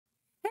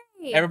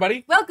Hey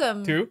everybody,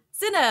 welcome to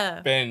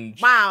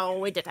Cinebinge. Wow,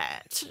 we did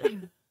it.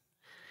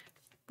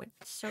 Went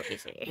so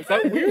easy. Is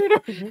that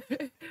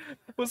weird?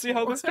 We'll see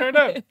how this turned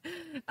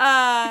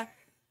out.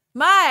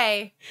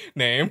 My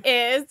name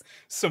is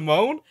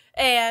Simone,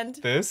 and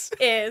this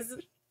is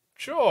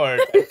George,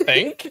 I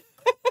think.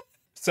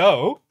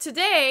 So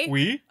today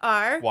we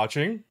are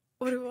watching.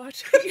 What are we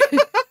watching?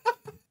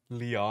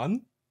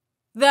 Leon,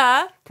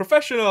 the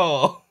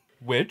Professional,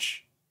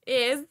 which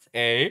is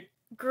a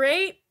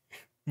great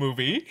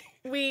movie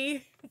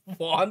we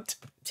want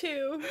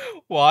to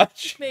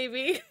watch,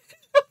 maybe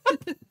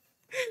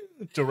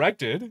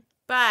directed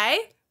by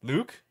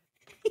Luke.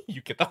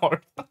 You get the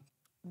hard.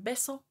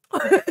 Besson.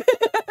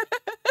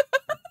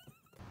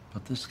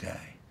 But this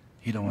guy,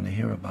 he don't want to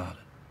hear about it.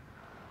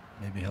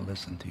 Maybe he'll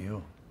listen to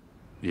you.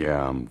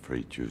 Yeah, I'm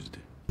free Tuesday.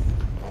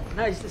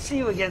 Nice to see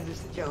you again,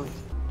 Mr. Jones.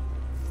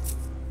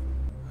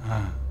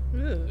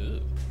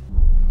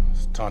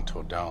 It's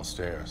Tonto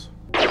downstairs.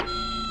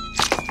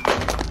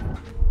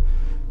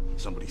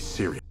 Somebody's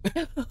serious.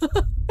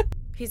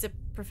 He's a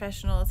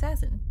professional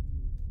assassin,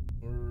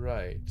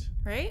 Right.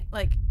 right?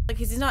 Like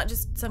he's not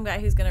just some guy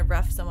who's gonna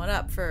rough someone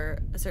up for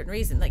a certain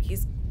reason. Like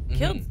he's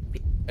killed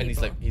people. And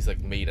he's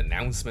like made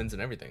announcements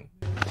and everything.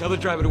 Tell the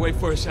driver to wait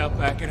for us out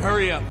back and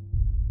hurry up.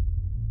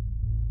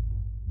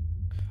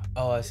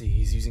 Oh, I see.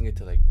 He's using it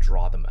to like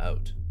draw them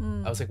out.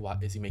 I was like, why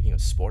is he making a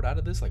sport out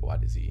of this? Like, why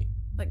does he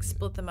Like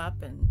split them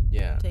up and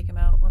Yeah. take them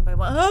out one by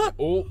one. Ah!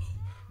 Oh,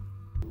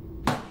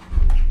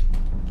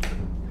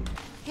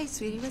 Hey,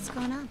 sweetie, what's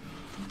going on?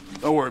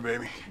 Don't worry,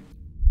 baby.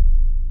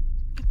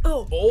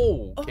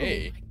 Oh,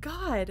 okay. Oh my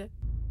god.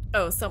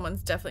 Oh,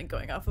 someone's definitely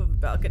going off of a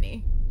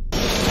balcony.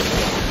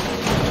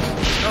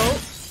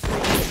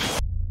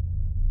 Oh.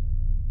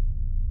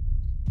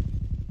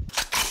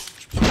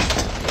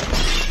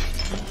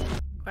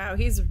 Wow,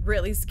 he's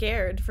really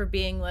scared for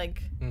being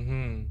like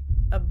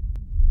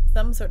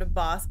some sort of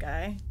boss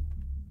guy.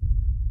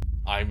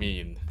 I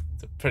mean,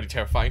 it's a pretty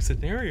terrifying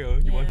scenario.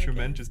 You Yeah, want I your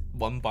men guess. just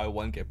one by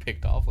one get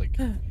picked off. Like,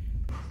 Sir,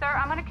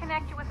 I'm gonna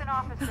connect you with an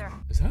officer.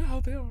 is that how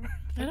they are?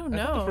 I don't I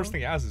thought know. the first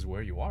thing he asks is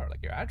where you are,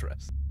 like your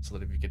address, so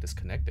that if you get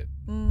disconnected,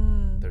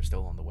 they're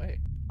still on the way.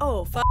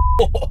 Oh,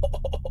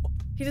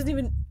 he doesn't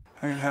even.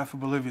 I got half of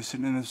Bolivia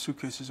sitting in the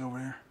suitcases over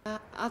here.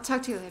 I'll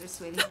talk to you later,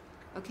 sweetie.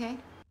 Okay?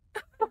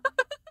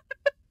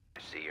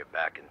 I see you're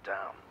back in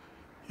town.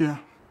 Yeah.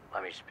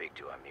 Let me speak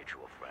to our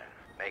mutual friend.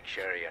 Make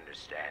sure he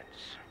understands.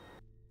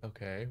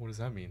 Okay, what does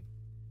that mean?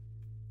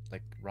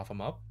 Like rough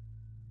him up?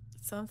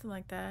 Something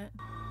like that.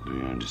 Do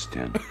you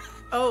understand?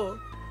 Oh.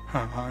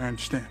 I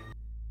understand.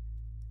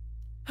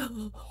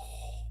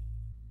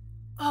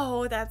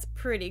 Oh, that's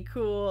pretty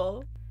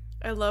cool.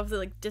 I love the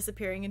like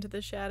disappearing into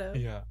the shadow.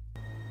 Yeah.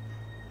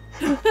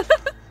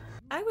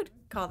 I would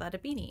call that a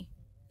beanie.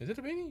 Is it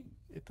a beanie?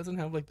 It doesn't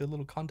have like the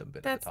little condom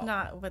bit. That's at the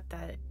top. not what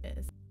that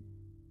is.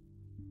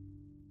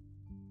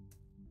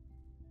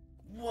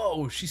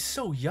 Whoa, she's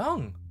so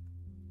young.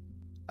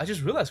 I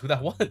just realized who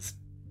that was.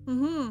 I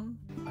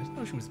didn't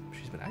know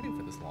she's been acting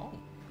for this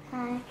long.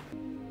 Hi.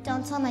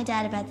 Don't tell my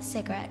dad about the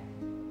cigarette,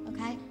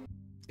 okay?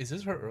 Is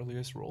this her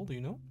earliest role? Do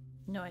you know?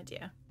 No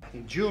idea.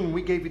 In June,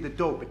 we gave you the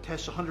dope. It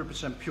tests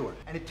 100% pure,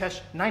 and it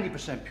tests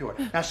 90% pure.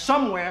 Now,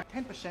 somewhere,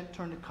 10%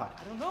 turned to cut.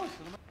 I don't know.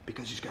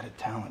 Because he's got a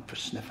talent for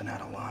sniffing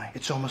out a lie.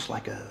 It's almost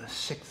like a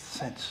sixth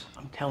sense.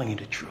 I'm telling you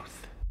the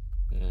truth.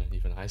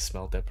 Even I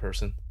smelled that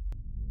person.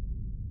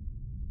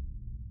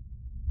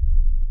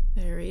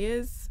 There he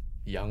is.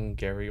 Young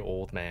Gary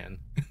old man.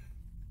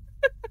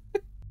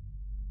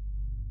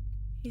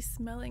 He's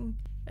smelling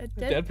a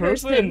Dead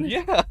person.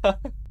 Yeah.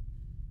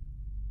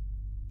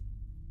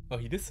 Oh,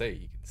 he did say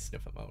you can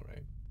sniff him out,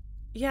 right?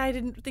 Yeah, I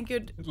didn't think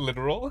you'd.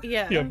 Literal?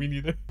 Yeah. Yeah, me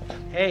neither.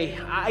 Hey,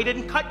 I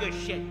didn't cut your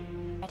shit.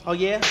 Oh,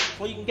 yeah?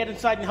 Well, you can get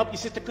inside and help your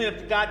sister clean up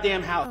the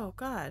goddamn house. Oh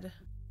God.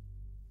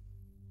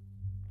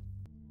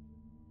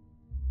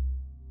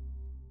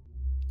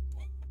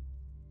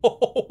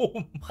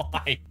 Oh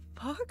my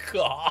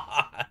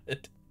God.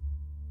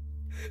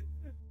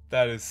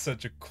 That is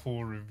such a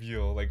cool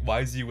reveal. Like, why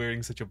is he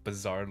wearing such a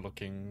bizarre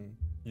looking,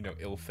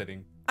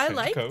 ill-fitting I trench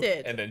liked coat?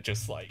 it. And then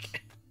just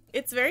like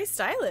It's very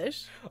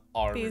stylish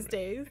armor. these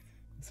days.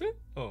 Is it?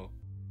 Oh.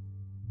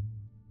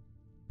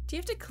 Do you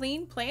have to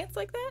clean plants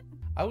like that?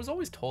 I was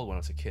always told when I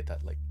was a kid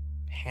that like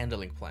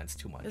handling plants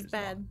too much It's is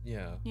bad. not-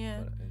 yeah.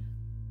 Yeah.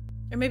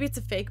 but Or maybe it's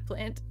a fake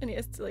plant and he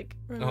has to like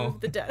remove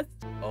the dust.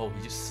 oh,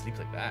 he just sleeps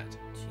like that.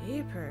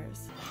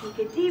 Jeepers.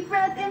 Take a deep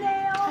breath,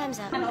 inhale. Time's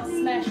up. And I'll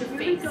smash your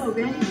face. Go,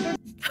 ready?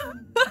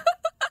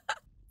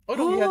 Oh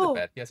no, he has a Oh.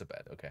 bed. He has a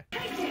bed. Okay.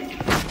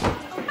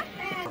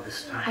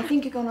 I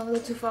think you're going a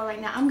little too far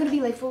right now. I'm gonna be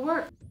late for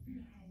work.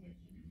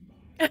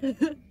 Shut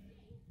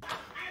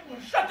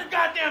the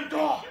goddamn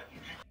door!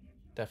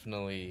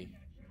 Definitely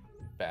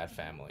bad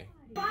family.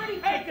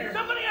 Hey, can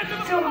somebody answer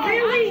the phone?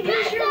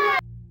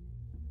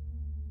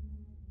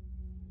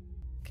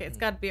 Okay, it's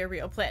got to be a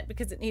real plant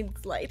because it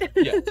needs light.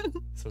 Yeah.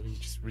 So he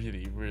just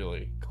really,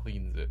 really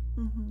cleans it.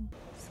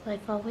 Is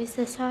life always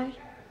this hard?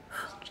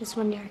 Just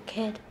when you're a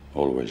kid.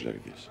 Always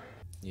like this.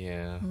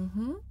 Yeah.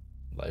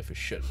 Life is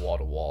shit wall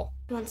to wall.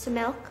 You want some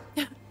milk?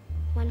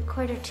 1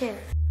 quart or 2?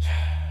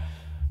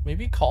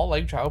 Maybe call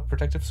like Child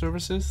Protective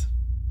Services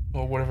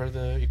or whatever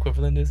the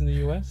equivalent is in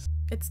the US.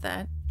 It's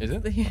that. Is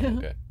it? Yeah. Oh,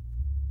 okay.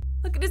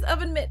 Look at his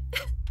oven mitt.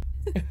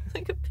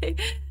 Like a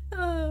pig.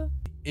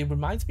 It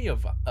reminds me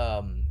of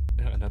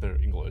another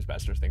Inglourious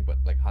Basterds thing, but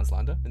like Hans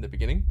Landa in the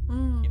beginning.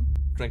 He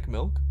drank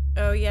milk.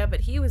 Oh yeah, but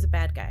he was a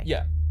bad guy.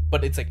 Yeah,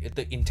 but it's like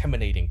the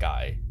intimidating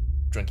guy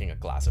drinking a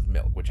glass of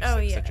milk, which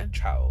is such a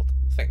child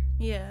thing.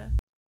 Yeah.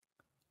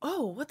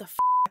 Oh, what the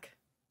fuck?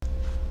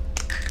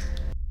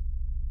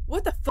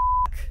 What the fuck?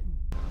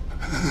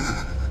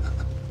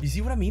 You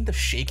see what I mean? The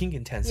shaking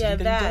intensity Yeah,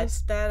 that he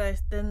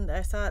does?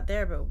 I saw it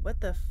there, but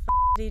what the fuck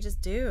did he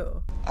just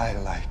do? I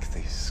like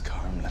these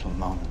calm little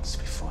moments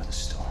before the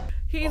storm.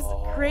 He's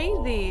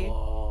crazy.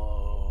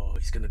 Oh,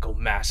 he's gonna go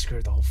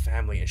massacre the whole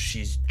family and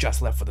she's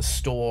just left for the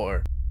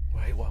store.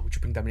 Wait, why would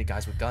you bring that many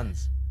guys with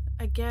guns?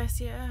 I guess,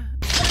 yeah.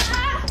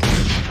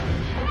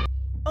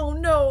 Oh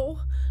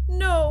no.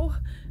 No.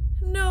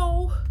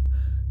 No.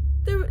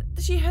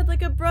 She had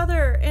like a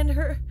brother and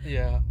her...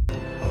 Yeah.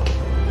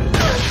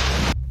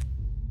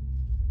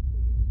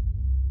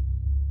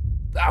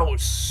 That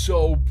was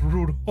so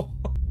brutal.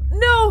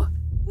 No!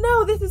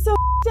 No, this is so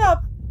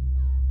up.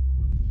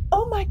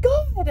 Oh my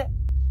god!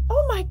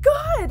 Oh my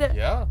god!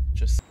 Yeah,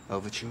 just...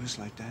 Overtures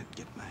like that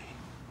get my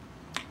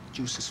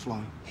juices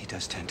flowing. He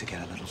does tend to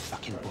get a little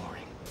fucking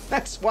boring.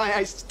 That's why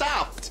I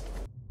stopped!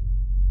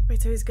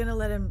 Wait, so he's gonna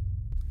let him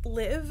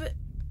live?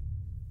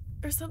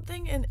 Or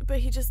something? But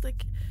he just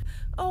like...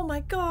 Oh my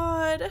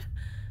god!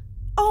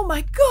 Oh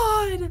my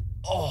god!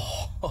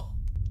 Oh!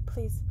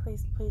 Please,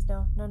 please, please,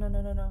 no. No, no,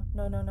 no, no, no.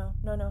 No, no, no,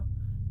 no, no.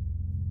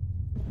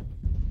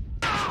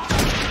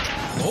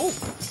 Oh!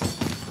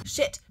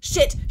 Shit!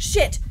 Shit!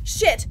 Shit!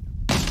 Shit!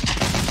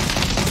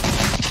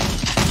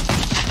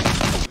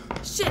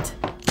 Shit!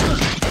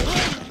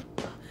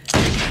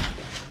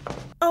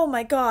 Oh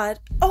my god!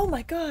 Oh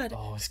my god!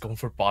 Oh, he's going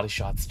for body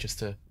shots just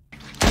to...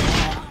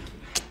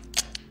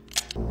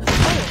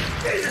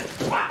 Jesus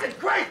fucking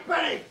Christ,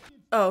 Benny!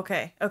 Oh,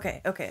 okay.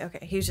 Okay, okay,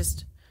 okay. He was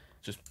just...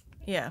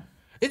 Yeah.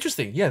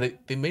 Interesting. Yeah,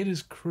 they made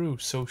his crew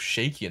so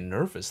shaky and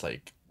nervous,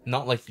 like,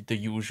 not like the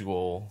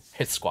usual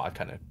hit squad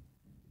kind of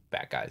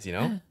bad guys, you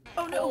know?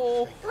 Oh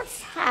no!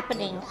 What's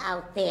happening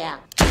out there?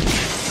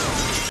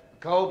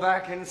 Go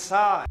back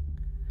inside.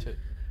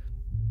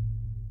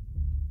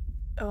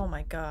 Oh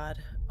my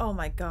god. Oh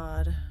my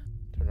god.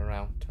 Turn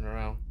around, turn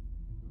around.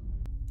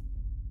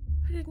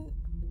 I didn't...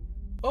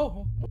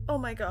 Oh! Oh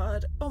my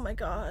god. Oh my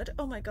god.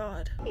 Oh my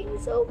god.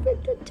 Please open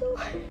the door.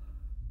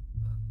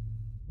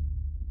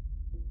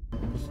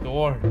 The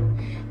door.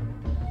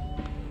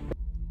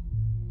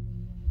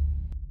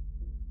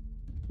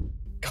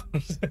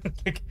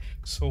 Like,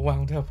 so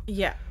wound up.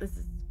 Yeah, this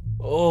is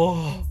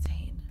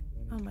insane.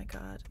 Oh my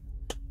god.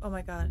 Oh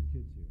my god.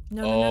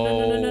 No, no, no, no,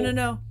 no, no, no, no,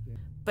 no.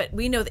 But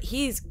we know that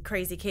he's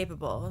crazy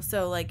capable.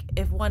 So, like,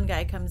 if one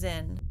guy comes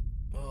in,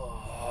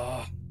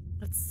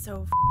 that's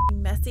so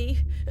f***ing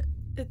messy.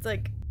 It's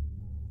like...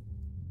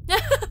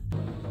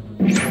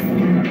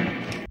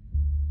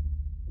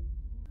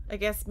 I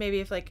guess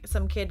maybe if, like,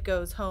 some kid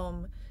goes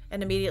home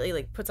and immediately,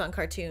 like, puts on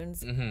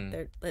cartoons,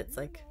 it's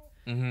like...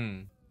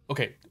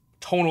 Okay,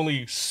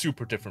 tonally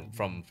super different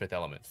from Fifth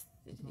Element.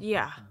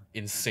 Yeah.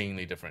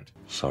 Insanely different.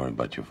 Sorry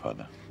about your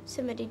father.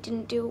 Somebody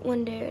didn't do it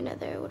one day or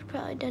another. I would have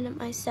probably done it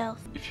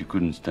myself. If you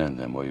couldn't stand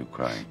them, why are you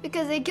crying?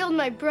 Because they killed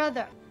my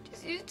brother.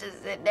 Just used to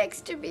sit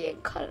next to me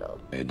and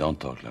cuddle. Hey, don't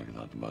talk like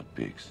that about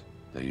pigs.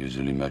 They're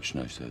usually much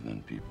nicer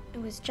than people.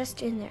 It was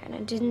just in there, and I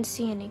didn't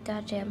see any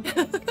goddamn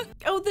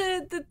Oh,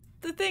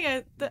 the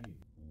thing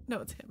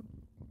no, it's him.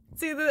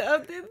 See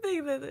the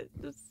thing that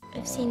just...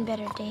 I've seen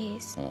better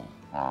days.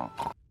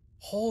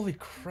 Holy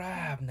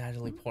crap,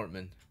 Natalie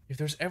Portman. If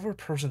there's ever a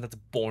person that's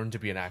born to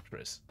be an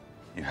actress.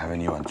 You have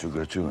anyone to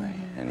go to?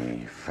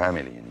 Any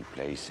family, any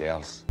place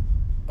else?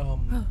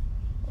 Holy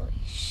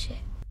shit.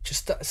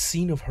 Just that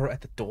scene of her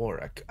at the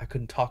door. I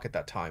couldn't talk at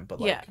that time, but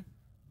like... Yeah.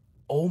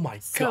 Oh my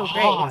So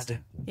god. great.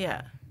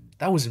 Yeah.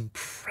 That was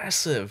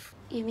impressive.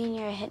 You mean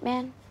you're a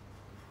hitman?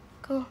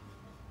 Cool.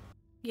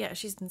 Yeah,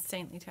 she's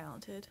insanely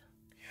talented.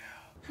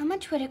 How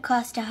much would it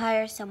cost to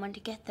hire someone to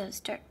get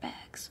those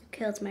dirtbags?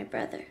 Killed my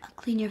brother. I'll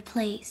clean your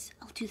place.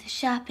 I'll do the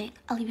shopping.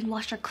 I'll even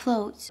wash your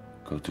clothes.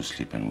 Go to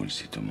sleep and we'll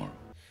see tomorrow.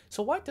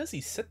 So why does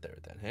he sit there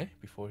then, eh?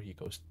 Before he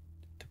goes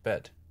to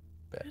bed.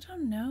 I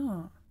don't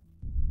know.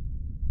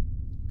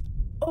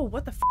 Oh,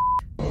 what the f***?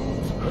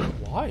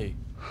 Why?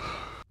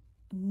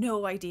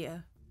 No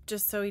idea.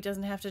 Just so he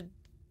doesn't have to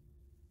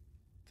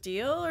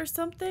deal or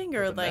something?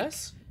 Or like...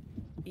 Mess?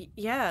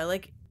 Yeah,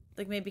 like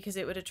maybe because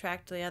it would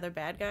attract the other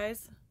bad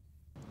guys?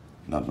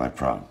 Not my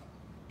problem.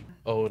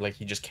 Oh, like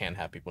he just can't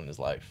have people in his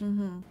life.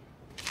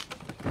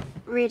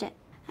 Read it.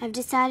 I've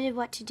decided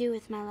what to do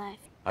with my life.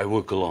 I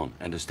work alone,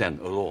 understand,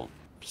 alone.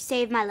 If you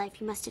saved my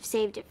life, you must have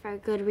saved it for a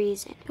good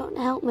reason. Don't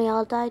help me,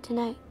 I'll die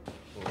tonight.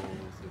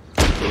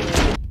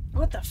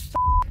 What the f***?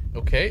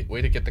 Okay,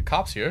 way to get the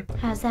cops here.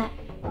 How's that?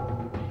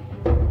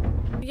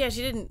 Yeah,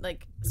 she didn't,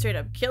 like, straight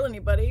up kill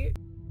anybody.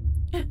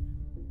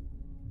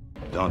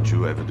 Don't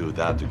you ever do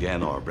that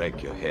again or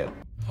break your head.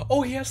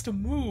 Oh, he has to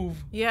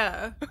move.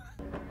 Yeah.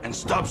 And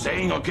stop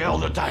saying okay all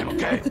the time,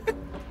 okay?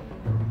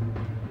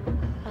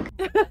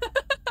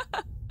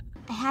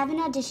 I have an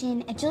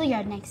audition at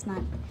Juilliard next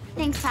month.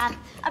 Thanks, Pop.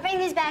 I'll bring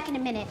these back in a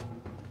minute.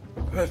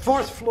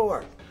 Fourth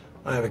floor.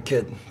 I have a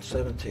kid,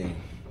 17.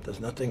 Does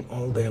nothing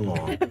all day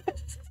long.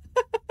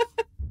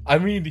 I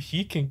mean,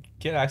 he can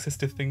get access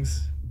to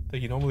things that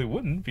he normally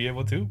wouldn't be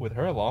able to with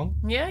her along.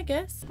 Yeah, I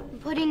guess. I'm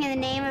putting in the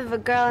name of a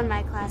girl in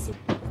my class. If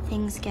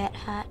things get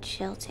hot,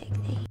 she'll take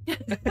thee.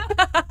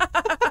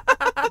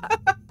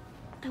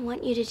 I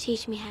want you to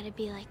teach me how to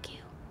be like you.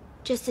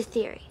 Just a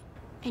theory.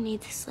 I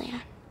need this,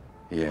 Leon.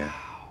 Yeah,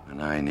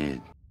 and I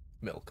need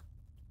milk.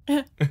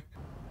 A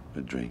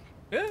drink.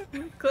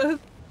 Close.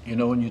 You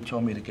know when you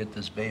told me to get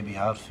this baby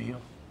out for you?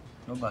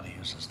 Nobody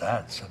uses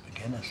that except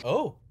beginners.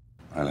 Oh.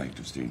 I like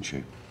to stay in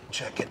shape.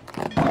 Check it.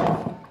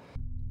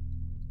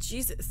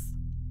 Jesus.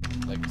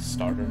 Like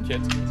starter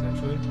kit,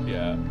 essentially?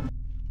 Yeah.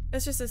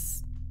 It's just a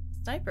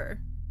sniper.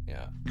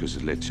 Yeah. Because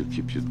it lets you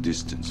keep your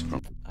distance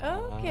from...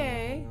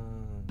 Okay.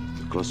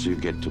 The closer you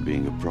get to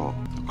being a pro,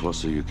 the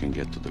closer you can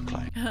get to the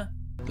client.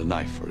 The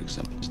knife, for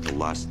example, is the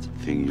last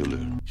thing you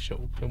learn.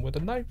 Show him with a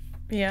knife.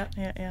 Yeah,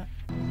 yeah, yeah.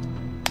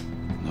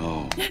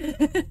 No.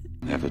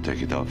 Never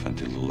take it off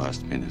until the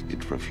last minute.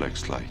 It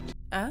reflects light.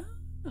 Oh.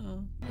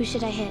 Who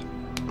should I hit?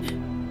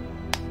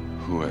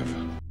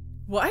 Whoever.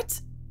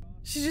 What?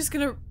 She's just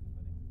gonna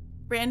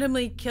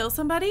randomly kill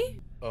somebody?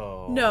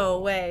 Oh. No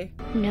way.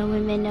 No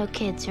women, no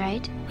kids,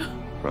 right?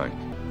 Right.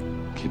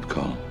 Keep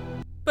calm.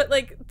 But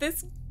like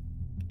this,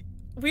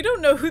 we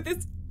don't know who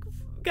this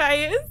guy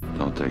is.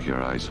 Don't take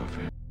your eyes off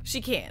him. She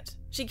can't.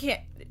 She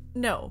can't.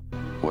 No.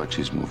 Watch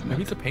his movement.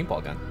 Maybe it's a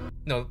paintball gun.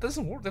 No, that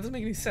doesn't work. That doesn't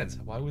make any sense.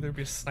 Why would there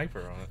be a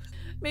sniper on it?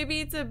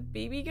 Maybe it's a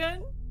BB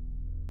gun?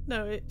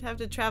 No, it'd have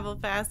to travel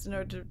fast in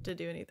order to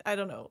do anything. I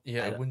don't know.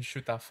 Yeah, it wouldn't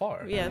shoot that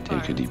far. Yeah,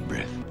 Take a deep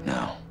breath.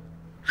 Now.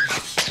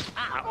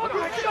 Oh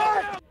my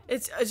God!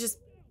 It's just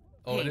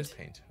Oh, paint. it is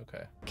paint.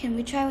 Okay. Can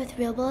we try with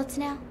real bullets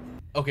now?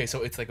 Okay,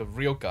 so it's like a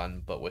real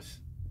gun, but with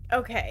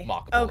Okay.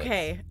 mock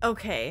bullets.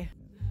 Okay.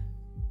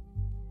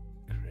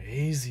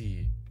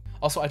 Crazy.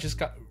 Also, I just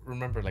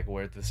remember like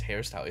where this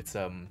hairstyle. It's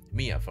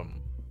Mia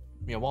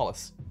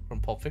Wallace from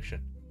Pulp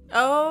Fiction.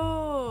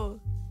 Oh.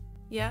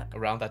 Yeah.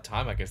 Around that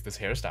time, I guess this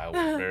hairstyle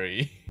was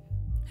very.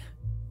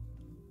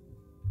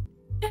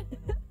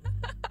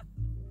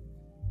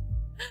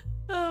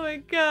 Oh my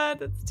God,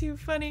 that's too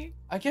funny.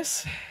 I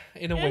guess,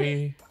 in a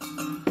way,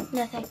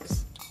 No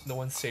thanks. no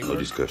one's safe. No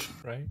discussion.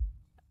 Right?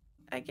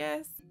 I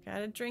guess.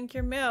 Gotta drink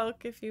your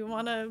milk if you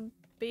wanna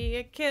be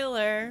a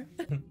killer.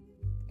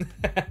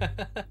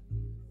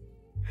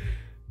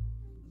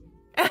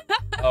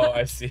 Oh,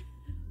 I see.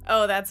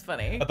 Oh, that's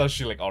funny. I thought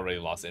she like already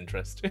lost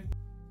interest.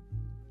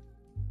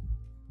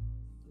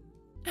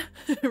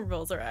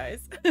 Rolls her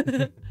eyes.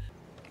 What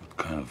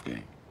kind of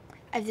game?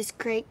 I have this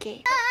great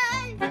game.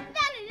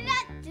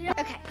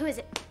 Okay, who is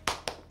it? I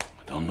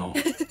don't know.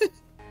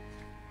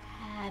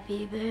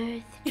 Happy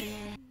birthday,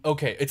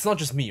 Okay, it's not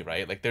just me,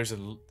 right? Like,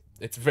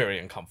 it's very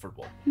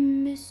uncomfortable.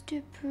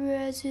 Mr.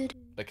 President.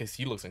 Like, cause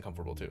he looks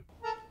uncomfortable too.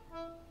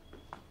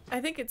 I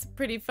think it's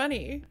pretty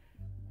funny.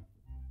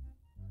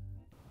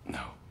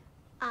 No.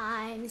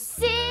 I'm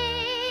sick.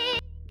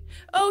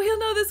 Oh, he'll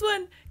know this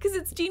one because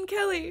it's Gene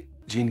Kelly.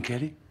 Gene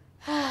Kelly?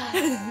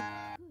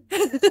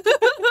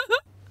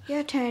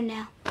 Your turn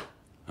now.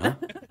 Huh?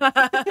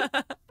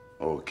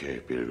 Okay,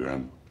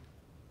 Pilgrim.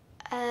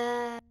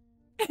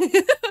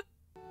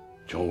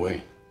 John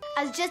Wayne.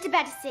 I was just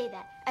about to say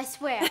that. I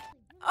swear.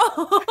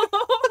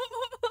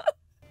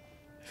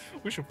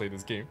 We should play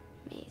this game.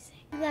 Amazing.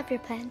 You love your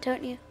plant,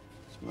 don't you?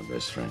 It's my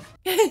best friend.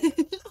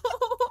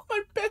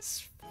 My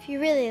best. If you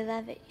really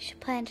love it, you should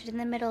plant it in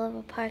the middle of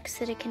a park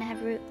so that it can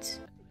have roots.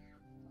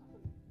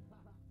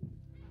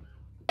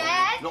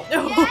 No.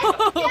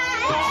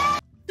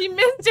 She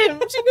missed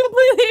him. She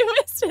completely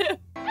missed him.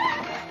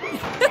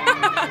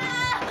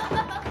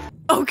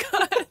 Oh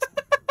God.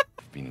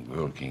 I've been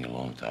working a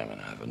long time and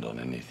I haven't done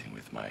anything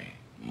with my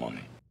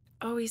money.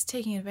 Oh, he's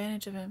taking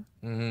advantage of him.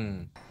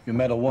 Mm-hmm. You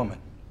met a woman.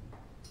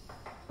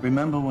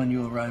 Remember when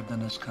you arrived in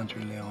this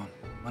country, Leon?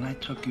 When I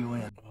took you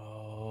in.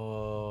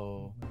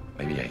 Oh.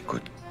 Maybe I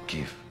could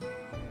give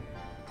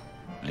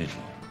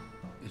little.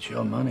 It's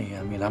your money.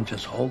 I mean, I'm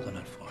just holding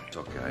it for you. It's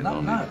okay. I No,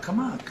 don't no, need it. come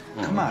on.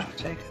 Come on,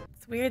 take it.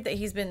 It's weird that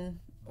he's been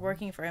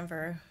working for him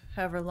for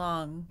however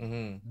long.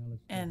 Mm-hmm.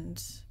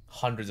 And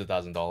Hundreds of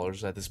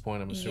 $1,000s at this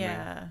point, I'm assuming.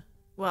 yeah.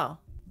 Well,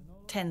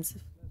 tens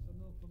of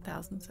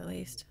thousands at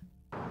least.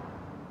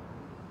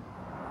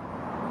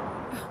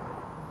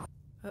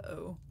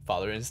 Uh-oh.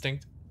 Father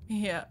instinct.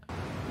 Yeah.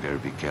 You gotta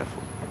be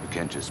careful. You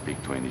can't just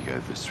speak to any guy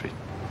off the street.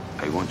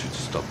 I want you to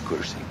stop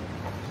cursing.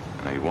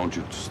 And I want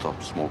you to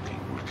stop smoking.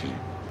 Okay?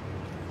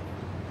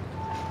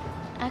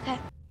 Okay.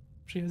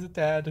 She has a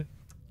dad.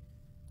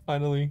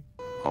 Finally.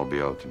 I'll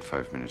be out in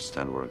 5 minutes.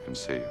 Stand where I can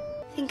see you.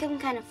 I think I'm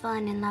kind of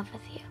falling in love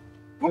with you.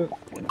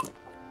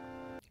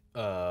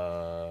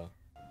 Uh.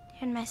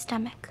 You're in my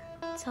stomach.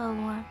 It's all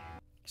warm.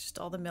 Just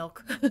all the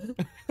milk.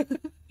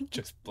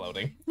 Just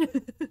bloating.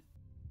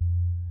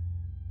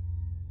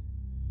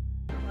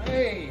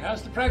 Hey,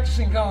 how's the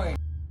practicing going?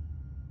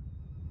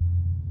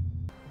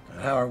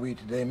 How are we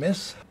today,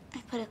 miss?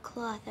 I put a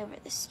cloth over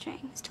the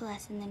strings to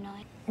lessen the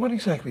noise. What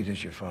exactly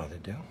does your father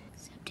do?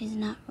 Except he's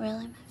not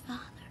really my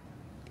father.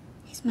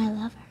 He's my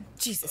lover.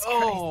 Jesus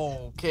Christ.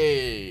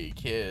 Okay,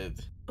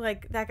 kid.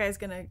 Like, that guy's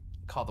gonna...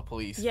 Call the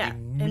police. Yeah,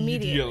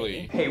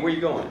 immediately. Hey, where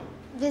you going?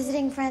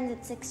 Visiting friends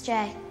at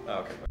 6J. Oh,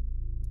 okay.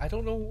 I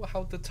don't know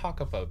how to talk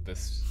about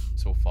this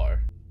so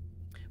far.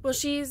 Well,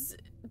 she's...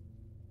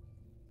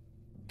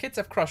 Kids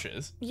have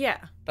crushes. Yeah.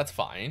 That's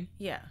fine.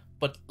 Yeah.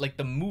 But, like,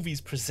 the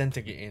movie's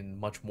presenting it in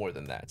much more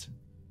than that.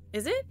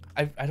 Is it?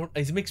 I don't...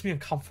 It makes me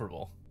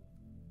uncomfortable.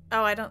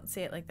 Oh, I don't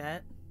see it like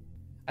that.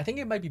 I think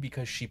it might be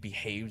because she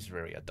behaves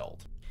very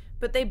adult.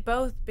 But they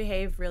both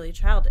behave really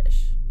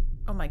childish.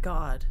 Oh my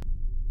god.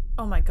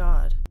 Oh my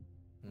god.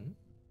 Hmm?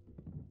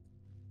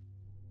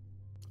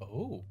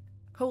 Oh.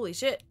 Holy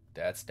shit.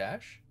 Dad's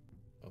stash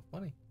of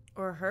money.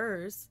 Or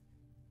hers.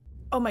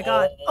 Oh my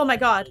god. Oh my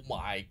god. Oh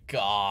my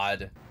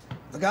god.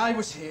 The guy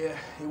was here.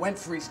 He went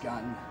for his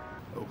gun.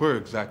 Where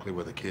exactly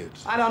were the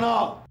kids? I don't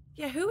know.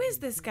 Yeah, who is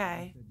this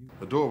guy?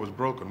 The door was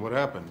broken. What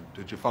happened?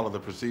 Did you follow the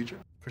procedure?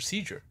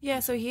 Procedure? Yeah,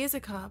 so he is a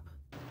cop.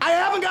 I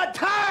haven't got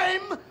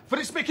time for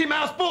this Mickey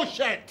Mouse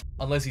bullshit!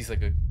 Unless he's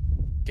like a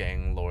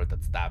gang lord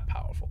that's that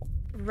powerful.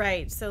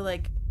 Right, so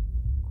like...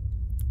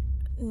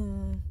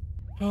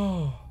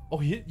 Oh,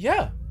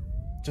 yeah.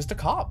 Just a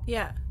cop.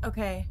 Yeah,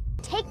 okay.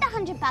 Take the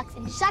 $100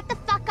 and shut the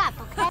fuck up,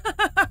 okay?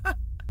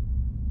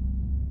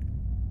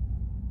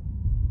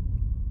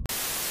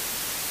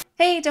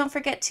 Hey, don't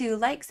forget to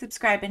like,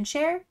 subscribe, and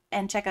share,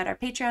 and check out our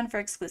Patreon for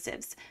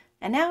exclusives.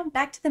 And now,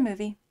 back to the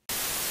movie.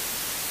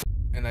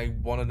 And I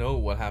want to know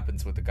what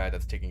happens with the guy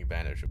that's taking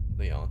advantage of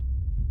Leon.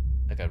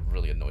 That guy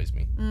really annoys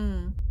me.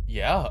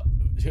 Yeah.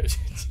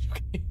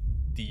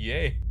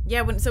 DA.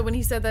 Yeah, when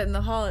he said that in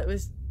the hall, it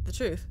was the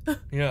truth.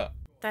 Yeah.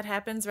 That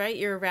happens, right?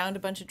 You're around a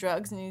bunch of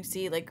drugs and you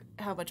see like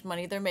how much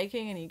money they're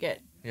making and you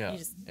get... Yeah. You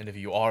just and if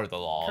you are the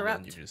law, corrupt.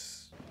 then you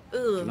just...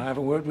 Ugh. Can I have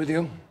a word with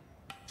you?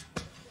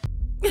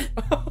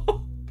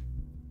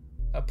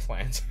 That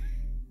plant.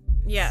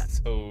 Yeah.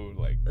 So,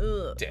 like,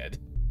 Ugh. dead.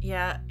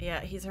 Yeah,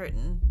 he's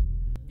hurting.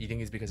 You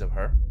think it's because of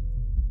her?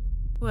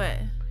 What?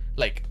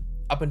 Like,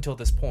 up until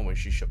this point when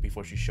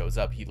before she shows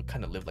up, he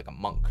kind of lived like a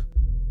monk.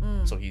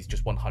 So he's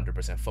just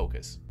 100%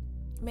 focused.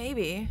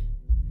 Maybe.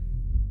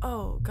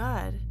 Oh,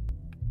 God.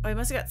 Oh, he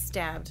must have got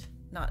stabbed,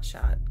 not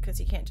shot, because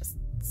you can't just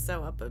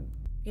sew up a...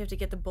 You have to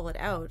get the bullet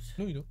out.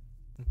 No, you don't.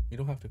 You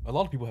don't have to. A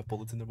lot of people have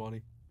bullets in their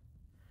body.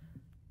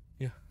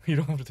 Yeah, you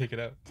don't have to take it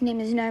out. His name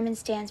is Norman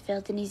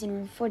Stansfield, and he's in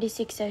room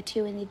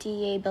 4602 in the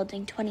DEA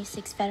building,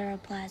 26 Federal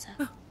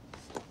Plaza.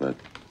 But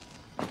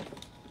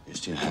you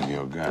still have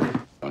your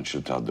gun. Don't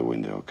shoot out the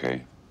window,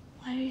 okay?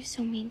 Why are you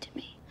so mean to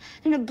me?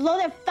 I'm gonna blow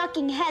their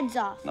fucking heads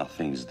off.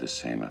 Nothing's the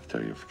same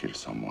after you've killed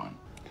someone.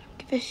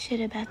 Give a shit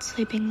about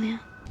sleeping, Leon.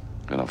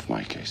 Get off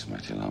my case,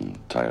 Matilda. I'm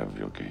tired of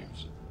your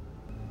games.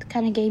 The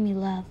kind of game you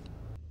love.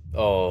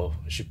 Oh,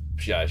 she's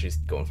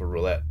going for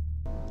roulette.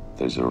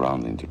 There's a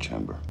round into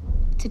chamber.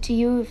 It's up to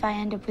you if I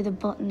end up with a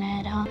bullet in the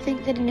head, huh? I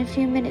think that in a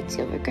few minutes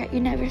you'll regret you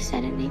never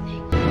said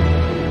anything.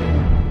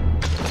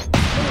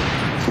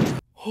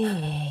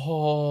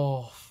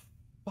 Oh,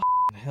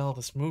 hell,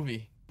 this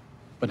movie.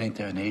 But ain't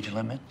there an age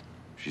limit?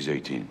 She's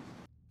 18.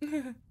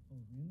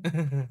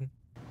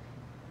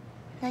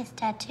 Nice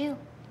tattoo.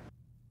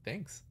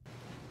 Thanks.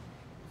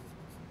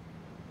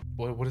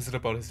 What is it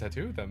about his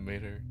tattoo that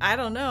made her... I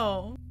don't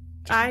know.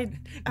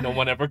 No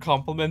one ever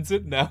compliments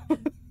it now.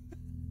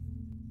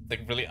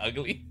 Like, really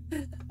ugly.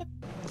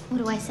 What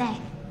do I say?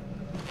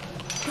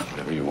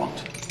 Whatever you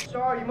want.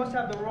 Sorry, you must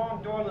have the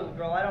wrong door, little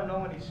girl. I don't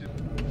know any suit.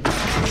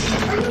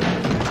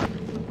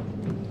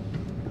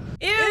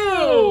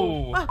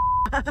 Ew!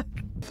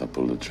 If I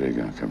pull the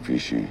trigger,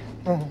 capisci?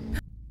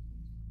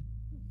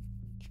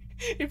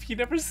 If he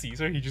never sees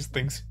her, he just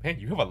thinks, man,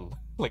 you have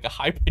a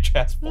high-pitched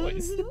ass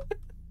voice.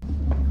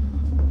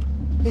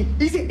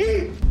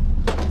 Easy!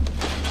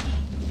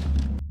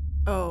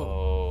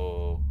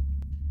 Oh.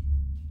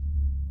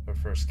 Her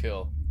first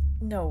kill.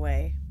 No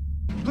way.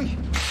 Please.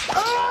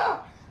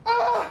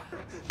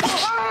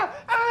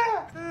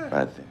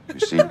 Right there. You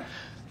see,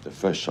 the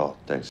first shot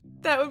takes.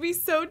 That would be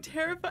so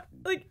terrifying.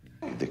 Like...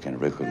 If they can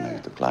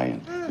recognize the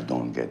client, you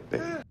don't get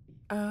paid.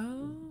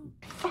 Oh.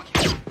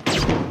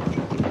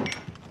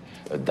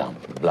 A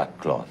damp black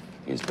cloth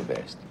is the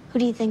best. Who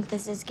do you think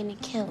this is gonna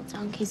kill?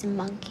 Donkeys and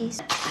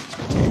monkeys?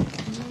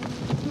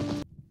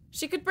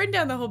 She could bring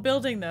down the whole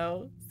building,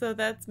 though, so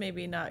that's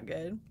maybe not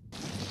good.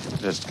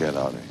 Just get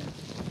out of here.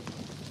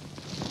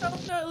 Oh,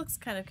 no, it looks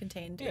kind of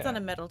contained. Yeah. It's on a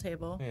metal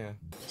table. Yeah.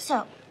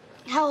 So,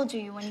 how old were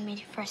you when you made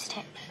your first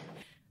hit?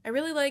 I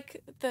really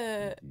like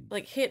the,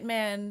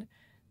 hitman,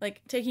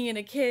 taking in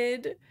a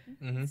kid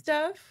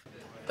stuff,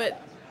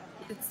 but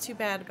it's too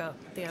bad about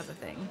the other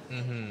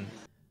thing.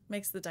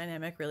 Makes the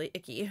dynamic really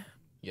icky.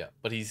 Yeah,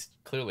 but he's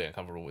clearly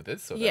uncomfortable with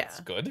it, so that's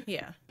good.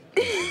 Yeah.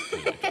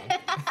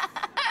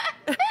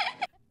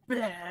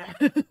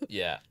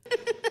 Yeah.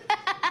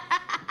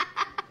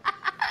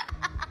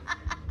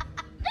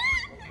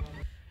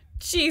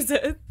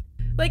 Jesus.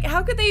 Like,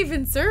 how could they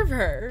even serve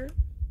her?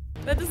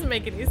 That doesn't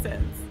make any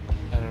sense.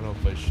 I don't know,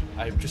 but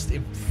I'm just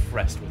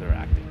impressed with her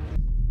acting.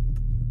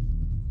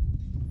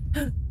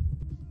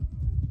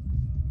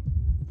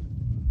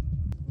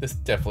 This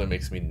definitely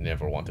makes me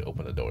never want to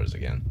open the doors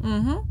again.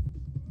 Mm-hmm.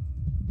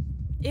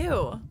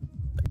 Ew.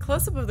 The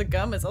close-up of the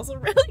gum is also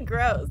really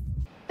gross.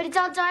 But it's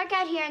all dark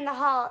out here in the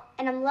hall,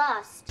 and I'm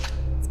lost.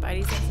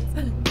 Spidey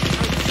senses.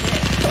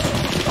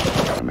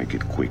 Make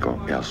it quick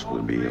or else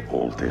we'll be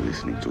all day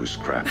listening to his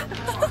crap.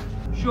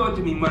 Show it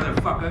to me,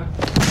 motherfucker.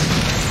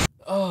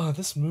 Oh,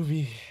 this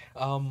movie.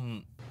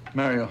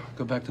 Mario,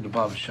 go back to the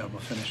barber shop.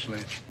 We'll finish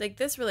later. Like,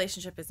 this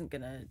relationship isn't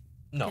gonna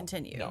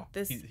continue. No,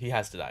 this he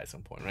has to die at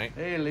some point, right?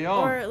 Hey,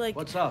 Leon. Or, like,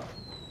 what's up?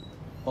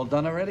 All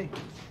done already?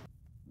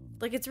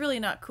 Like, it's really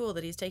not cool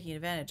that he's taking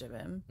advantage of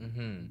him.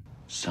 Mm-hmm.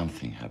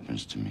 Something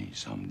happens to me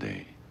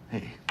someday.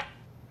 Hey,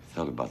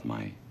 thought about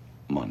my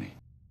money.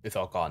 It's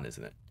all gone,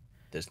 isn't it?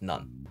 There's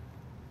none.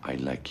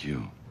 I'd like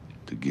you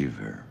to give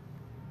her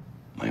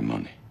my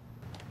money.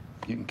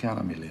 You can count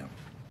on me, Leon.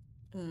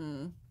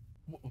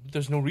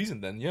 There's no reason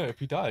then. Yeah, if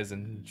he dies,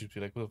 then you'd be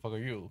like, "Who the fuck are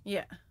you?"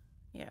 Yeah.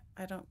 Yeah,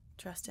 I don't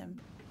trust him.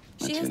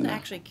 She hasn't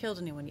actually killed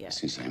anyone yet.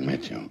 Since I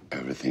met you,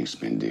 everything's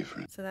been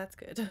different. So that's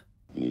good.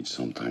 You need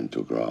some time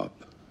to grow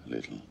up a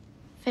little.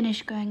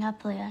 Finish growing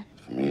up, Leon.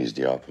 For me, it's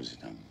the opposite.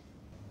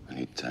 I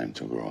need time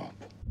to grow up.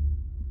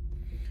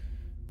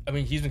 I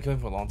mean, he's been killing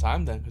for a long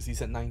time then, because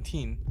he's at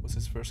 19 was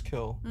his first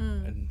kill,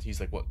 and he's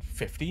like what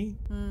 50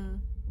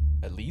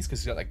 at least,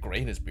 because he's got like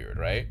gray in his beard,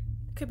 right?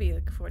 Could be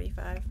like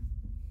 45.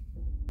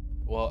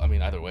 Well, I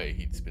mean, either way,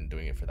 he's been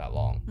doing it for that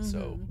long,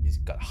 so he's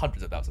got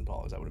hundreds of thousands of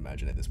dollars, I would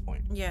imagine, at this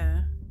point.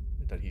 Yeah.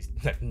 That he's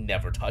like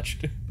never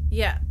touched.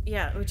 Yeah,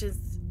 which is,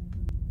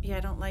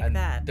 I don't like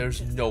that. There's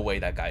no way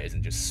that guy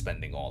isn't just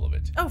spending all of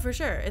it. Oh, for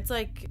sure. It's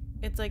like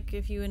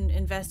if you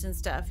invest in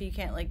stuff, you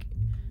can't like.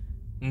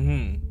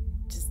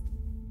 Just.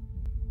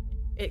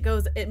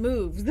 It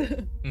moves.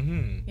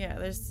 Yeah,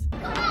 there's.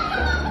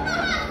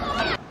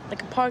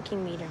 Like a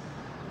parking meter.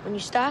 When you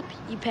stop,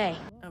 you pay.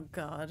 Oh,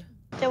 God.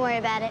 Don't worry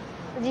about it.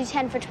 We'll do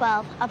 10 for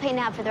 12. I'll pay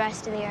now for the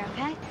rest of the year,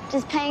 okay?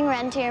 Just paying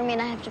rent here mean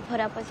I have to put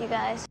up with you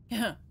guys.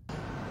 Yeah.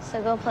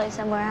 So go play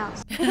somewhere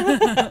else. Maybe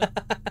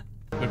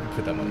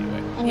put that money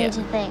away. I need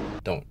to think.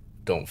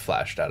 Don't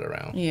flash that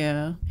around.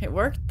 Yeah. It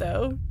worked,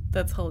 though.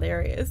 That's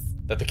hilarious.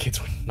 That the kids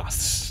were not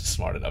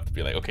smart enough to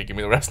be like, okay, give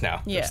me the rest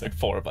now. Yeah. There's like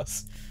 4 of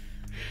us.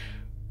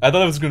 I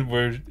thought it was gonna go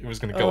and it's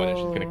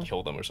gonna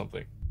kill them or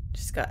something.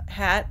 She's got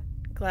hat,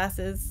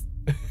 glasses.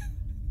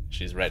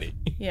 She's ready.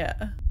 Yeah.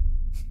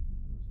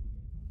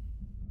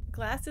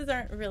 Glasses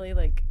aren't really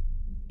like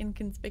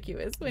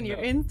inconspicuous when you're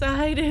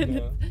inside and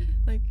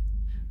like,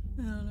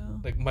 I don't know.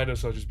 Like, might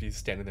as well just be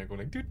standing there going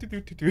like do do do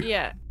do do.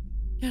 Yeah.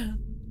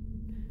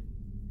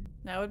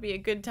 Now would be a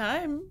good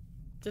time.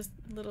 Just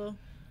a little.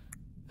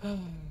 Oh,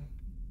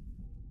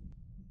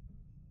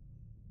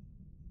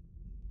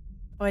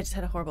 I just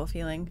had a horrible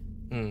feeling.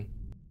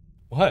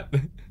 What?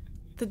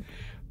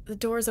 The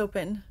door's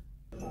open.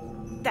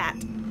 That.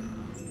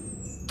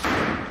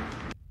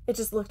 It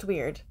just looked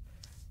weird.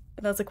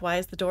 And I was like, why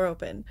is the door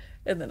open?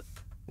 And then.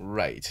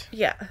 Right.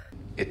 Yeah.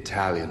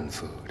 Italian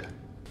food.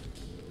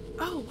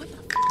 Oh, what the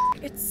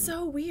f? It's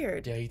so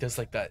weird. Yeah, he does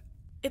like that.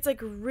 It's like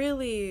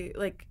really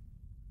like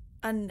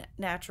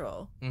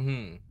unnatural.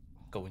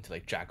 Go into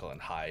like Jekyll and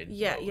Hyde.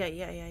 Yeah.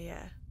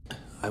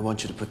 I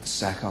want you to put the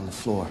sack on the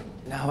floor.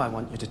 Now I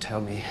want you to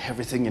tell me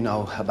everything you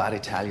know about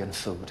Italian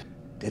food.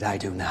 Did I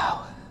do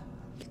now?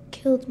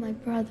 Killed my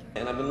brother.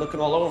 And I've been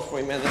looking all over for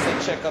you, man.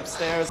 There's a check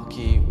upstairs.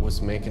 He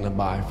was making a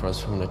buy for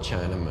us from the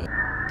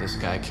Chinaman. This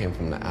guy came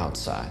from the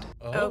outside.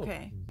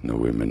 Okay. No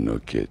women, no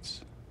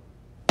kids.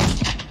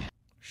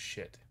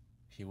 Shit.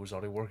 He was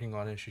already working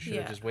on it. She should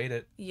have just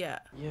waited. Yeah.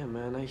 Yeah,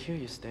 man. I hear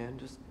you, Stan.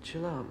 Just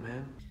chill out,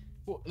 man.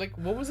 Well, like,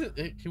 what was it?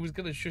 He was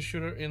gonna just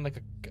shoot her in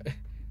like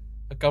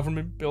a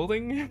government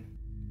building?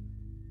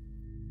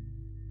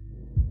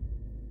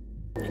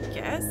 I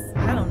guess.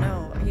 I don't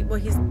know.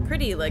 He's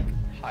pretty like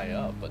high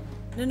up, but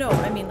no.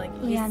 I mean, like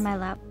Lay on my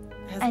lap.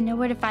 I know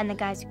where to find the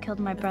guys who killed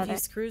my brother. A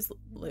few screws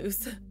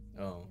loose.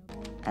 Oh.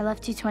 I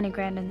left you 20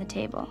 grand on the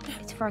table.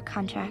 It's for a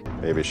contract.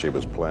 Maybe she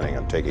was planning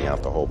on taking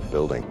out the whole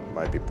building.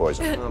 Might be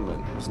poison. Oh,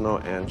 man. There's no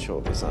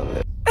anchovies on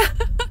it.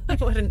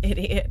 What an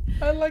idiot.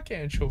 I like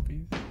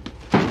anchovies.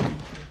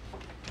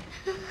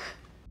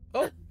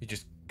 Oh, he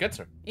just gets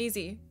her.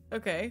 Easy.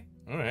 Okay.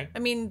 All right. I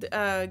mean,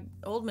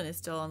 Oldman is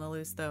still on the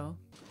loose, though.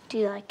 Do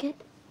you like it?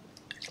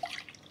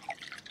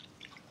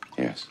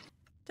 Yes.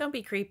 Don't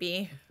be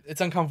creepy.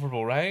 It's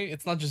uncomfortable, right?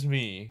 It's not just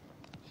me.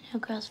 You know,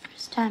 girls'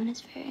 first time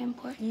is very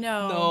important.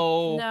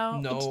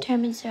 No. It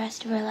determines the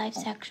rest of her life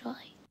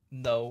sexually.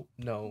 No.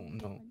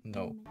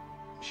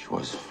 She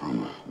was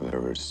from a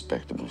very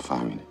respectable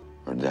family.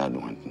 Her dad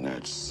went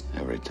nuts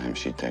every time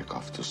she take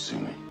off to see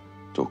me.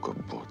 Took a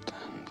boat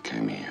and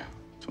came here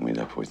to meet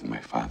up with my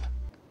father.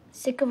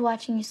 Sick of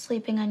watching you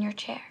sleeping on your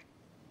chair.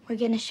 We're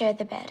gonna share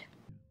the bed.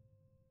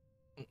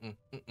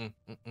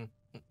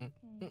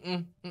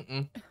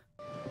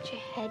 Put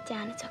your head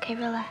down. It's okay.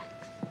 Relax.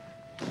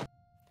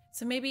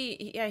 So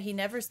maybe, yeah, he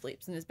never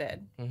sleeps in his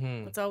bed.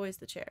 Mm-hmm. It's always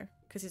the chair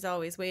because he's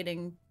always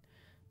waiting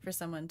for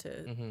someone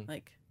to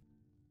like.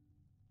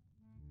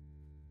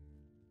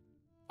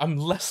 I'm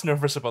less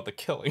nervous about the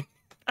killing.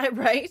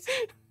 Right?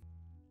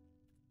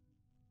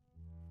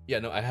 Yeah,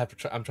 no, I have to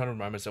try. I'm trying to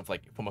remind myself,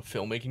 like, from a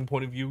filmmaking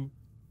point of view,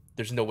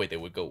 there's no way they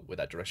would go with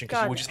that direction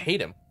because you would just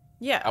hate him.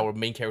 Yeah. Our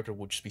main character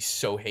would just be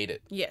so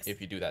hated. Yes.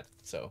 If you do that,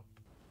 so.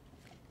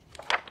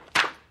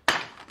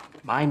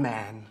 My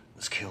man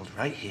was killed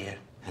right here,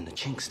 and the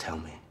chinks tell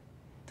me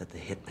that the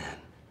hitman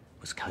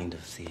was kind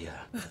of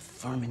the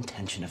firm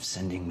intention of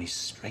sending me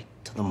straight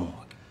to the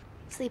morgue.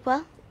 Sleep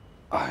well?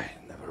 I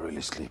never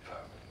really sleep.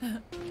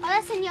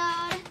 Hola,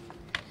 senor.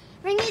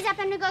 Bring these up.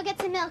 I'm gonna go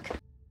get some milk.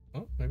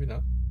 Oh, maybe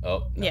not.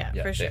 Oh, no. Yeah,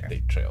 for sure.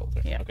 They trailed.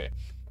 Yeah. Okay.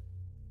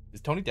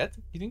 Is Tony dead,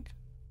 you think?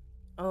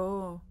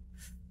 Oh.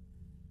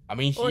 I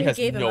mean, Or he he has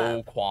gave him no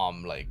up.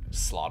 qualm, like,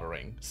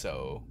 slaughtering,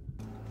 so.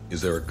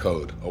 Is there a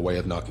code, a way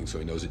of knocking so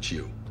he knows it's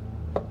you?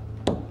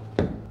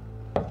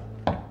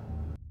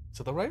 Is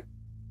that right?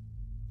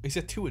 He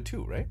said 2 and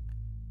 2, right?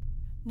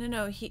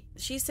 No.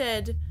 She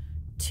said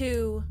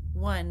 2,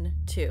 1,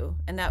 2,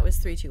 and that was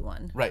 3, 2,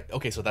 1. Right.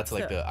 Okay, so that's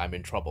like the I'm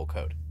in trouble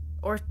code.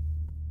 Or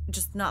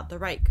just not the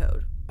right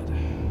code.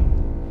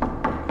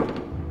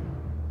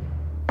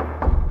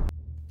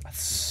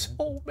 That's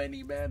so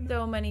many men.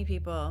 So many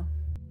people.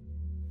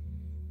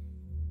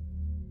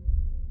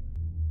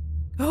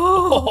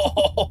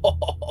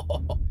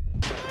 Oh.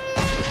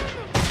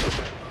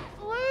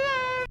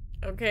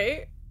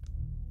 Okay.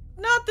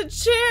 Not the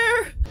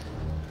chair.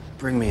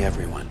 Bring me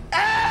everyone.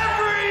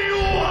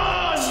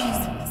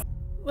 Jesus.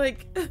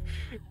 Like.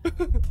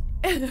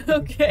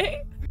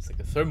 Okay. It's like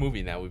the third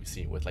movie now we've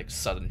seen with like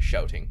sudden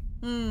shouting.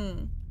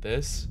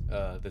 This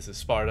is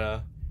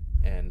Sparta,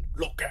 and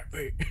look at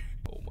me.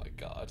 Oh my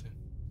god.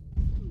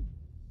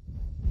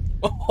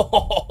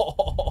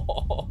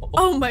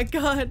 Oh my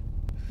god.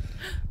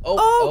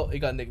 Oh, he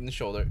got nicked in the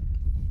shoulder.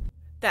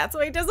 That's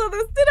why he does all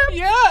this sit-ups?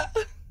 Yeah.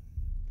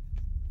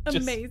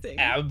 Amazing. Just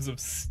abs of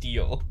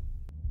steel.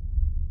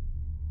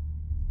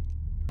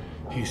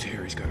 He's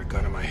here. He's got a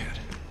gun in my head.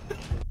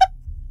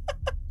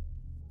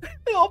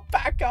 They all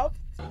back up.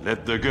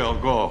 Let the girl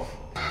go.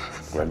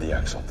 Grab the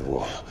axe off the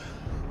wall.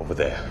 Over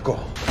there. Go.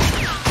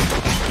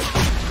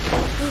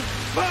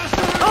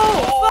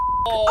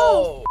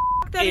 Oh,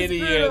 fuck. That is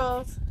idiot.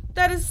 brutal.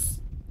 That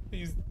is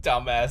These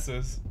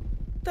dumbasses.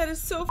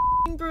 so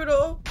f***ing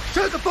brutal.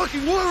 Turn the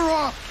fucking water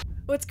off!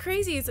 What's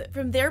crazy is that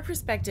from their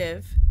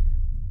perspective,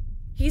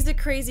 he's a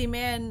crazy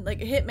man,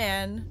 like a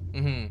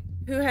hitman,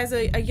 who has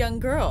a young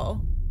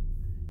girl.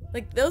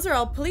 Like, those are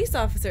all police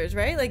officers,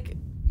 right? Like,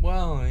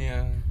 Well,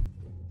 yeah.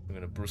 I'm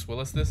gonna Bruce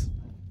Willis this.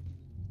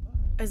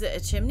 is it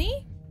a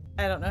chimney?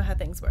 I don't know how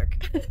things work.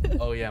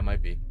 Oh yeah, it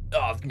might be.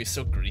 Oh, it's gonna be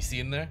so greasy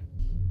in there.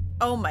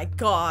 Oh my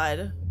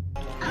god.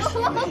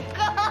 Oh,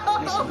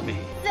 God. Listen to me.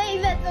 Say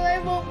that so I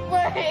won't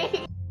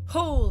break.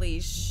 Holy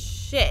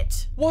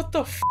shit. What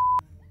the f?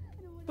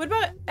 What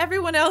about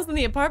everyone else in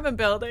the apartment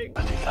building?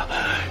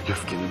 Matilda,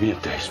 you've given me a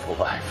taste for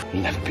life.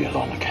 You'll never be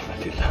alone again,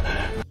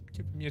 Matilda.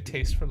 Give me a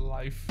taste for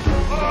life.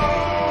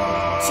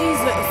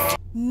 Jesus.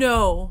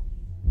 No.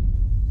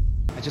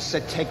 I just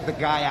said take the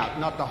guy out,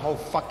 not the whole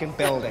fucking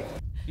building.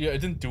 Yeah, it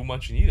didn't do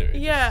much either.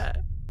 Yeah.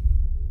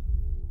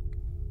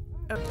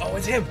 Oh,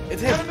 it's him.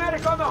 It's him.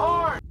 Medic on the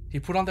horn! He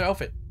put on their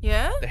outfit.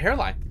 Yeah? The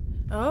hairline.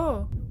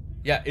 Oh.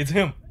 Yeah, it's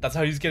him. That's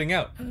how he's getting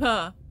out.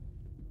 Huh.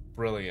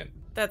 Brilliant.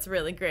 That's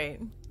really great.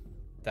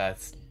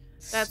 That's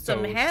That's so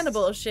some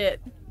Hannibal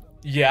shit.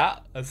 Yeah,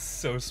 that's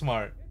so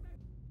smart.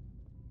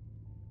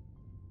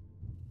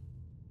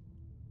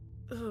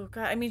 Oh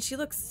god, I mean, she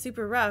looks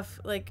super rough.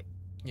 Like,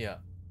 Yeah.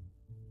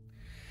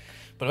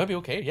 But it might be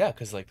okay, yeah,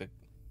 because like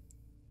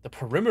the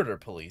perimeter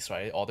police,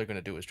 right? All they're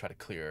gonna do is try to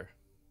clear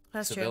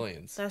that's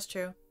civilians. true. That's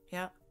true.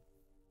 Yeah.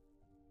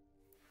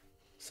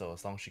 So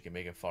as long as she can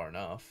make it far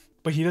enough.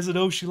 But he doesn't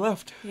know she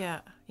left. Yeah.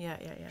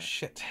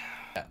 Shit.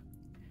 Yeah.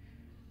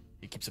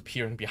 He keeps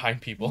appearing behind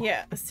people.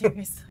 Yeah,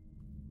 seriously.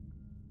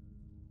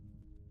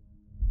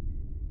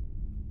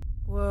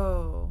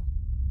 Whoa.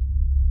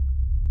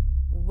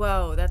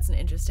 Whoa, that's an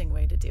interesting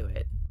way to do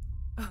it.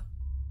 Oh.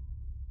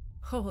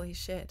 Holy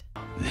shit.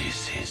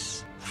 This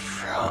is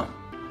from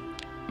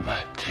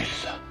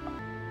Matilda.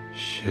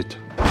 Shit.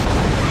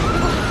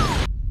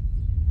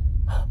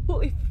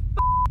 Holy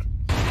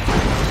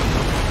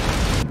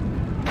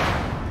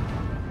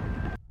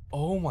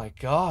Oh my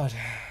god.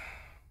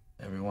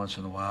 Every once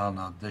in a while,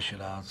 I'll dish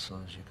it out so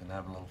as you can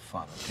have a little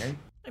fun, okay?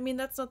 I mean,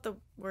 that's not the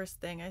worst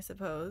thing, I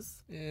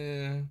suppose.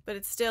 Yeah. But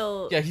it's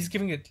still... Yeah, he's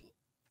giving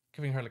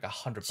her like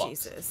 $100.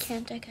 Jesus.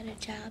 Can't I get a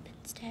job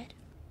instead?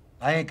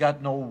 I ain't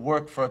got no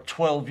work for a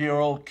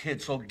 12-year-old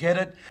kid, so get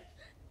it?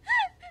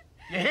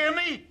 You hear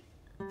me?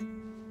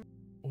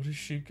 What is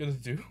she gonna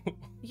do?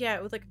 Yeah,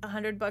 with like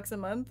 $100 a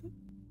month,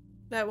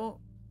 that won't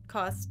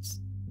cost...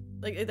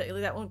 Like,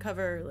 that won't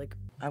cover, like...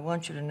 I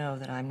want you to know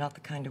that I'm not the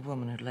kind of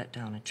woman who'd let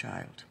down a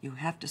child. You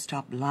have to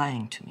stop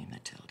lying to me,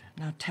 Matilda.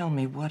 Now tell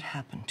me what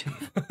happened to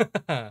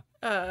you.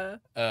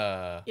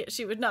 Yeah,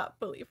 she would not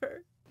believe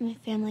her. My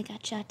family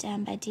got shot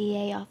down by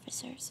DEA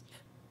officers.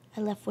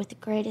 I left with the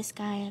greatest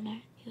guy on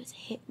earth. He was a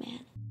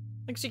hitman.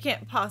 Like, she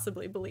can't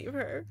possibly believe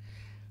her.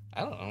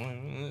 I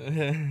don't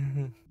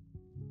know.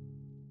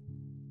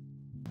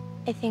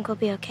 I think we'll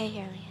be okay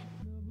here, Leanne.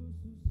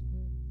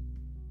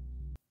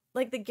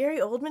 Like, the Gary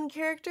Oldman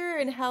character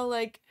and how,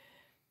 like,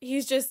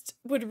 he's just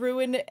would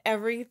ruin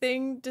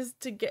everything just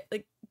to get,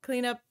 like,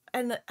 clean up.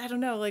 And I don't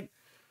know, like,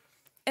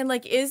 and,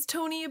 like, is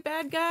Tony a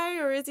bad guy,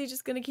 or is he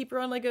just gonna keep her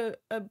on, like, a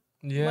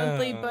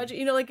monthly budget?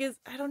 You know, like,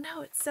 I don't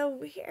know. It's so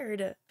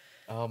weird.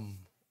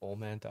 Old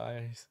man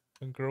dies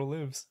and girl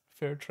lives.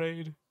 Fair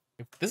trade.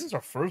 If this is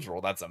her first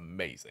role, that's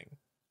amazing.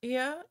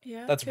 Yeah,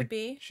 That's could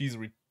be. She's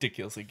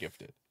ridiculously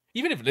gifted.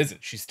 Even if it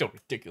isn't, she's still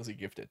ridiculously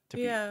gifted to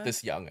be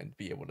this young and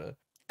be able to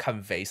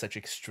convey such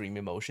extreme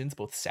emotions,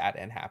 both sad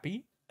and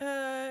happy.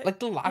 Like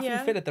the laughing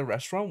fit at the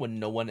restaurant when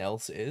no one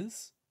else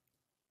is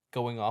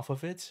going off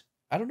of it.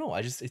 I don't know.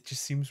 It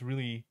just seems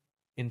really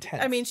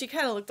intense. I mean, she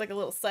kind of looked like a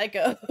little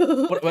psycho.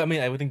 But I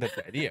mean, I would think that's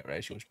the idea,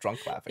 right? She was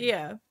drunk laughing.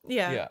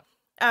 Yeah.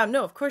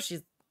 No, of course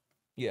she's.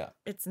 Yeah.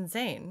 It's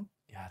insane.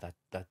 Yeah,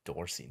 that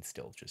door scene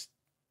still just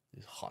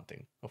is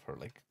haunting of her.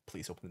 Like,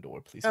 please open the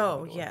door. Please.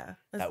 Open the door. Yeah.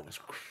 That was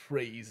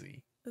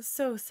crazy. It's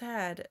so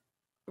sad.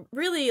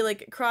 Really,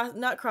 like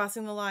not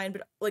crossing the line,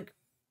 but like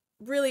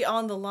really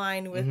on the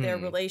line with their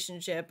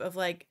relationship of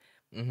like,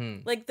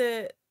 like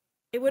it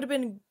would have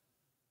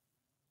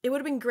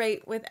been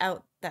great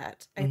without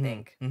that. I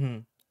think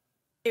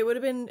it would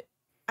have been,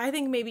 I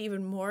think maybe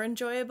even more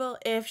enjoyable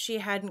if she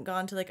hadn't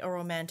gone to like a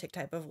romantic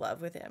type of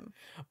love with him.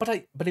 But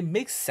it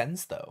makes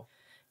sense though.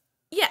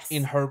 Yes.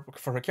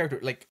 For her character,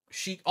 like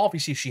she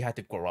had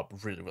to grow up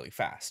really, really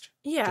fast.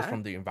 Yeah. Just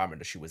from the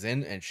environment that she was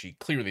in, and she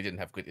clearly didn't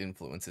have good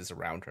influences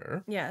around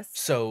her. Yes.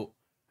 So,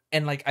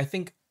 and like I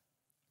think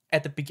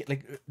at the beginning,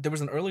 like there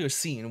was an earlier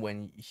scene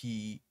when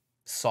he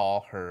saw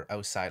her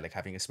outside, like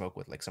having a smoke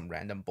with like some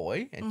random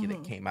boy, and he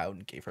like came out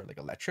and gave her like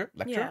a lecture.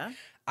 Yeah.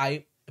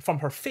 From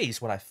her face,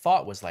 what I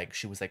thought was like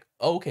she was like,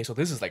 oh, okay, so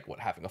this is like what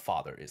having a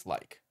father is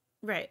like.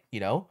 Right.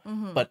 You know?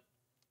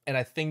 And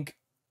I think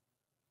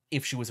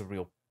if she was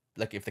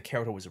if the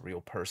character was a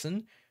real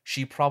person,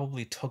 she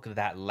probably took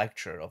that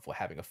lecture of what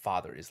having a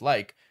father is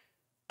like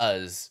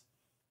as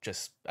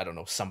just, I don't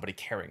know, somebody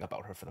caring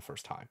about her for the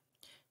first time.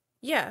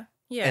 Yeah.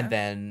 And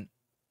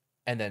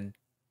then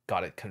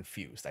got it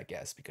confused, I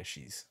guess, because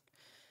she's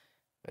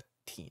a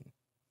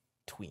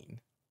tween.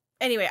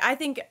 Anyway, I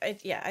think,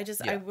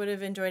 I would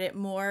have enjoyed it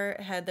more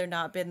had there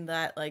not been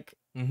that, like,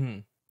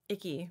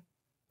 icky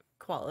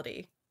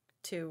quality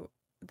to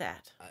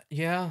that.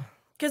 Yeah.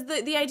 Because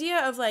the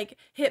idea of, like,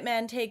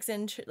 hitman takes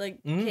in,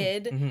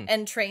 kid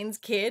and trains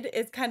kid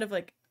is kind of,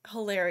 like,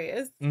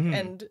 hilarious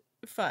and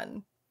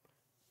fun.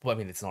 Well, I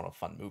mean, it's not a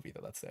fun movie,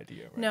 though. That's the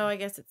idea, right? No, I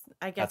guess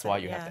that's why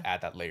you have to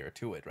add that layer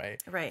to it, right?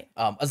 Right.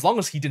 As long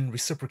as he didn't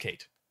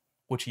reciprocate,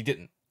 which he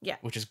didn't. Yeah.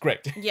 Which is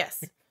great.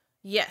 Yes.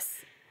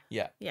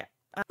 Yeah.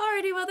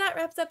 Alrighty, well, that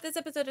wraps up this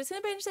episode of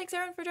Cinebinge. Thanks,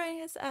 everyone, for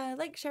joining us.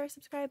 Like, share,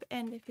 subscribe,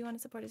 and if you want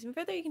to support us even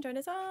further, you can join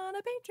us on a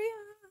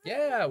Patreon.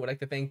 Yeah, I would like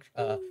to thank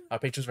our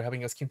patrons for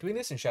helping us keep doing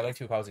this, and shout out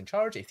to Who's in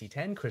Charge,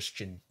 AC10,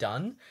 Christian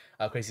Dunn,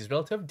 Crazy's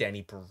Relative,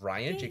 Danny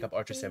Bryant, Jacob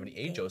Archer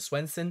 78, Joe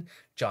Swenson,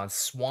 John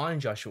Swan,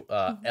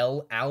 Joshua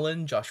L.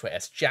 Allen, Joshua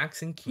S.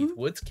 Jackson, Keith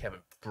Woods, Kevin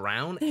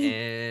Brown,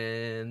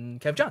 and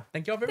Kev John.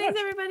 Thank you all very much.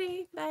 Thanks,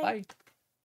 everybody. Bye. Bye.